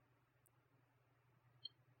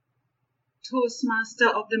Toastmaster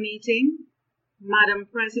of the meeting, Madam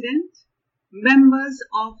President, members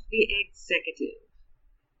of the executive,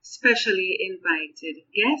 specially invited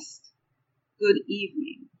guests, good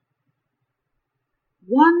evening.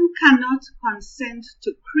 One cannot consent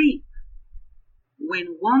to creep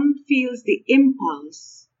when one feels the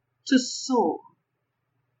impulse to soar.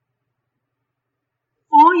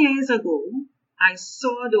 4 years ago, I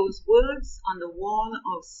saw those words on the wall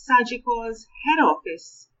of Sagicor's head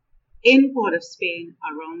office in Port of Spain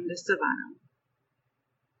around the Savannah.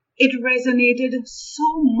 It resonated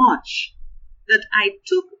so much that I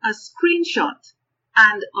took a screenshot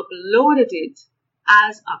and uploaded it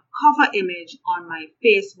as a cover image on my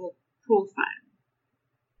Facebook profile.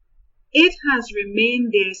 It has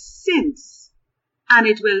remained there since, and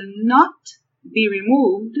it will not be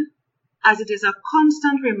removed, as it is a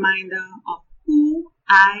constant reminder of who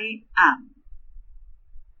I am.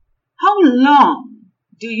 How long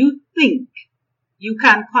do you think you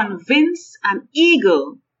can convince an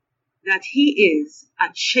eagle that he is a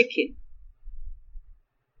chicken?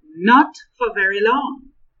 Not for very long.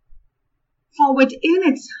 For within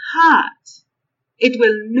its heart, it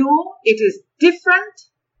will know it is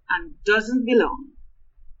different and doesn't belong.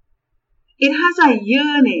 It has a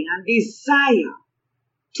yearning and desire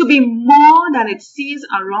to be more than it sees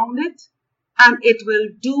around it, and it will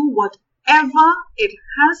do whatever it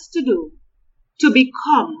has to do to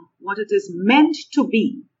become what it is meant to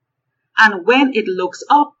be. And when it looks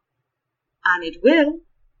up, and it will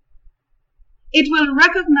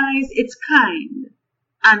recognize its kind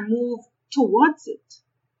and move towards it.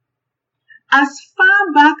 As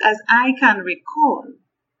far back as I can recall,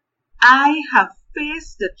 I have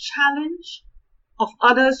faced the challenge of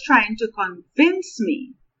others trying to convince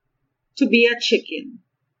me to be a chicken,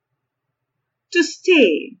 to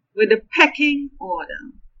stay with the pecking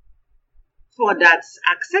order, for that's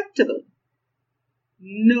acceptable,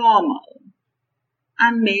 normal,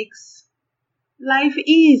 and makes life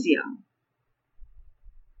easier.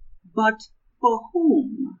 But for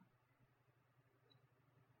whom?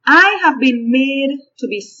 I have been made to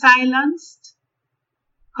be silenced,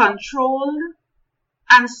 controlled,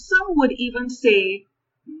 and some would even say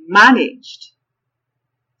managed.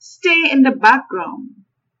 Stay in the background,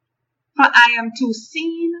 for I am too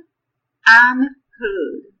seen and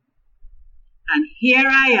heard. And here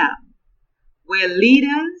I am, where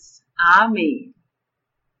leaders are made.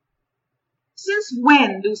 Since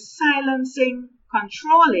when do silencing,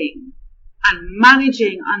 controlling, and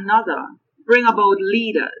managing another bring about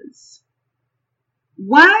leaders?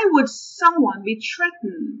 Why would someone be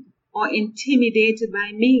threatened or intimidated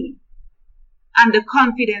by me and the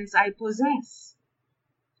confidence I possess?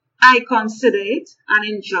 I consider it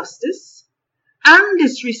an injustice and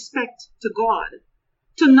disrespect to God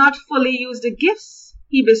to not fully use the gifts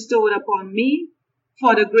He bestowed upon me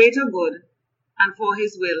for the greater good and for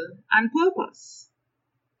His will and purpose.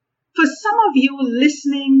 For some of you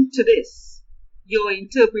listening to this, your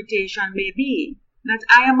interpretation may be that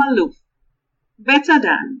I am aloof, better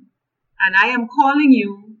than, and I am calling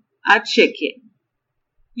you a chicken.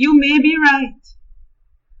 You may be right.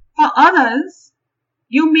 For others,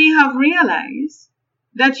 you may have realized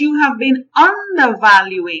that you have been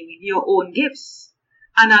undervaluing your own gifts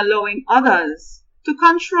and allowing others to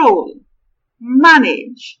control,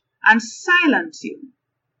 manage, and silence you,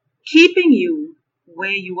 keeping you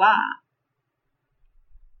where you are.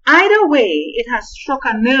 Either way, it has struck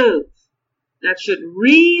a nerve that should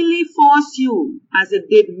really force you, as it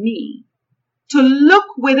did me, to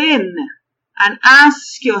look within and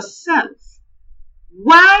ask yourself,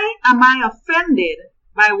 why am I offended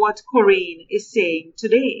by what Corinne is saying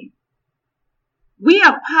today? We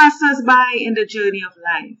are passers-by in the journey of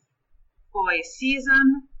life for a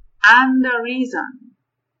season and a reason.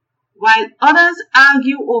 While others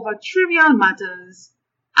argue over trivial matters,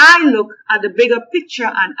 I look at the bigger picture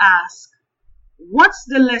and ask, what's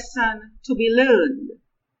the lesson to be learned?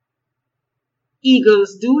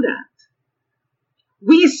 Eagles do that.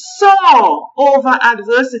 We soar over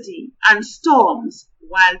adversity and storms,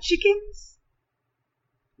 while chickens,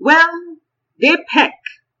 well, they peck.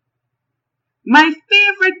 My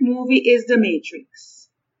favorite movie is The Matrix.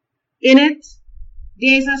 In it,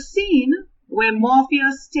 there's a scene where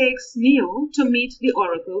Morpheus takes Neo to meet the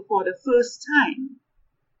Oracle for the first time.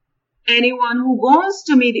 Anyone who goes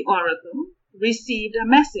to meet the Oracle received a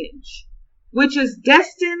message, which is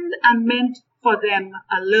destined and meant for them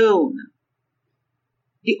alone.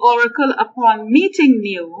 The Oracle, upon meeting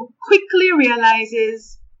Neo, quickly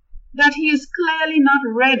realizes that he is clearly not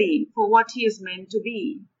ready for what he is meant to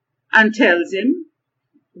be, and tells him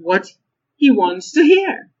what he wants to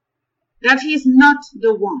hear, that he is not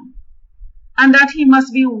the one. and that he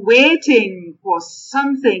must be waiting for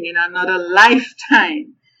something in another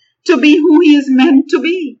lifetime to be who he is meant to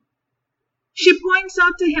be. She points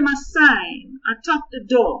out to him a sign atop the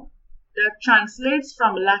door that translates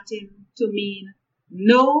from Latin to mean,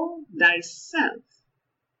 know thyself.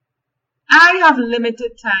 I have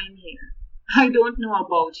limited time here. I don't know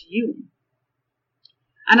about you.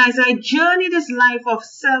 And as I journey this life of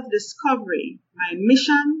self-discovery, my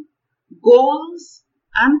mission, goals,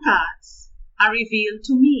 and paths are revealed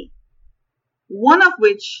to me. One of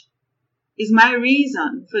which is my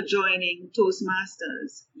reason for joining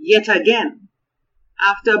Toastmasters yet again,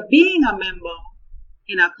 after being a member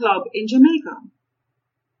in a club in Jamaica.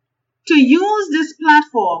 To use this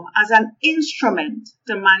platform as an instrument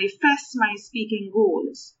to manifest my speaking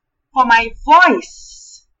goals, for my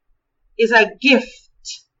voice is a gift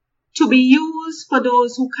to be used for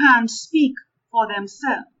those who can't speak for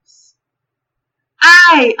themselves.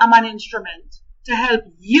 I am an instrument to help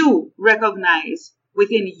you recognize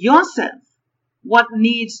within yourself what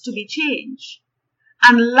needs to be changed.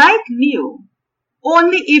 And like new,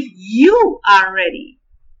 only if you are ready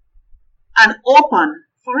and open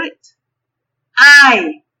for it.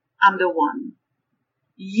 I am the one.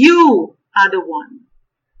 You are the one.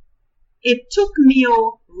 It took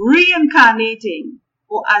Neo reincarnating,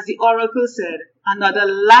 or as the oracle said, another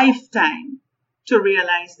lifetime to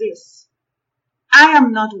realize this. I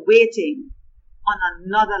am not waiting on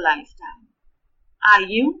another lifetime. Are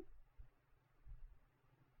you?